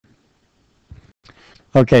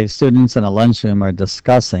Okay, students in a lunchroom are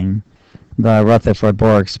discussing the Rutherford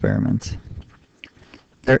Gold experiment.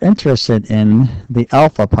 They're interested in the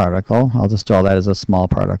alpha particle. I'll just draw that as a small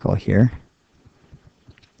particle here.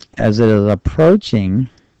 As it is approaching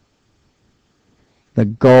the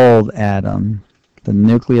gold atom, the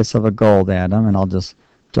nucleus of a gold atom, and I'll just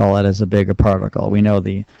draw it as a bigger particle. We know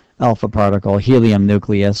the alpha particle, helium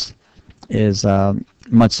nucleus, is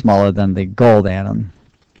much smaller than the gold atom.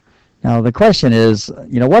 Now the question is,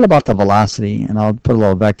 what about the velocity? And I'll put a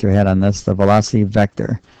little vector head on this, the velocity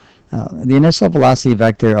vector. The initial velocity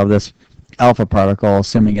vector of this alpha particle,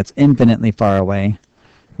 assuming it's infinitely far away,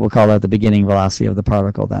 we'll call that the beginning velocity of the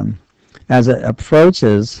particle then. As it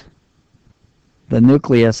approaches the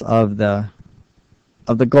nucleus of the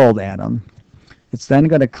gold atom, it's then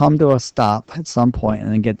going to come to a stop at some point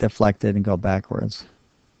and then get deflected and go backwards.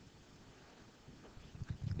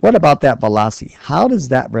 What about that velocity? How does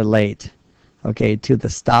that relate, to the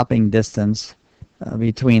stopping distance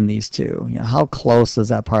between these two? How close does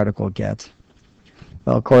that particle get?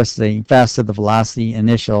 Well, of course, the faster the velocity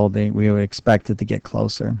initial, we would expect it to get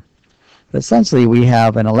closer. But essentially, we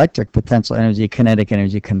have an electric potential energy, kinetic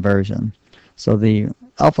energy conversion. So the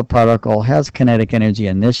alpha particle has kinetic energy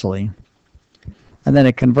initially, and then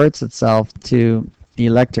it converts itself to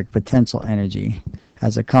electric potential energy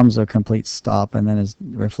as it comes to a complete stop and then is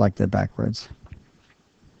reflected backwards.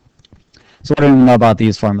 So what do we know about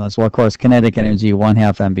these formulas? Well, of course, kinetic energy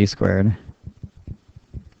 1/2 mv squared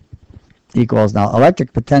equals, now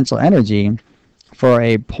electric potential energy for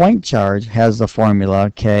a point charge has the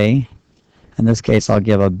formula K. In this case, I'll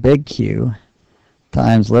give a big Q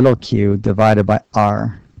times little q divided by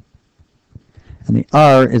r. And the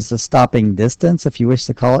r is the stopping distance, if you wish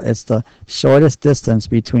to call it. It's the shortest distance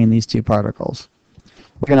between these two particles.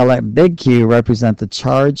 We're going to let big Q represent the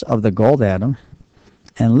charge of the gold atom,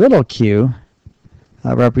 and little q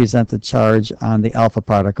represent the charge on the alpha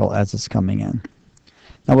particle as it's coming in.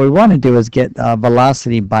 Now what we want to do is get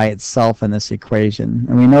velocity by itself in this equation.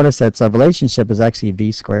 And we notice that its relationship is actually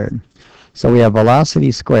v squared. So we have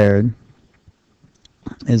velocity squared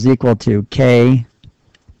is equal to k,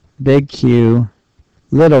 big Q,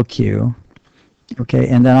 little q. Okay,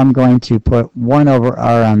 and then I'm going to put 1 over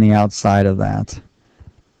r on the outside of that.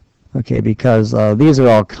 Okay, because these are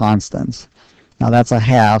all constants. Now that's a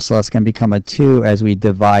half, so that's going to become a 2 as we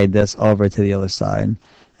divide this over to the other side.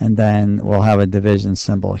 And then we'll have a division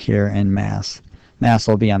symbol here in mass. Mass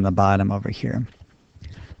will be on the bottom over here.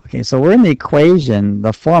 Okay, so we're in the equation,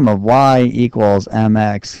 the form of y equals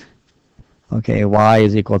mx. Okay, y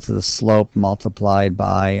is equal to the slope multiplied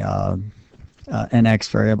by an x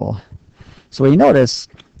variable. So we notice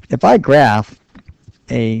if I graph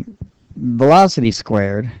a velocity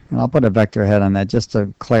squared, and I'll put a vector head on that just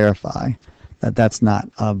to clarify that that's not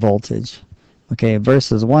voltage, okay,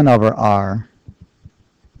 versus 1 over r,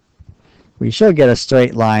 we should get a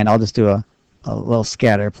straight line. I'll just do a little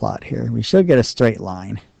scatter plot here. We should get a straight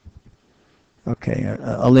line, okay,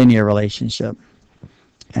 a linear relationship.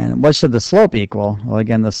 And what should the slope equal? Well,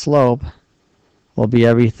 again, the slope will be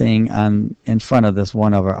everything in front of this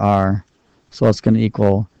 1 over r, so it's going to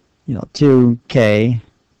equal 2k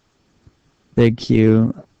big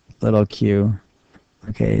Q, little q,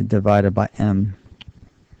 okay, divided by m.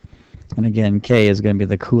 And again, K is going to be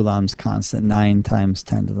the Coulomb's constant, 9 times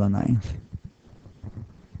 10 to the 9th.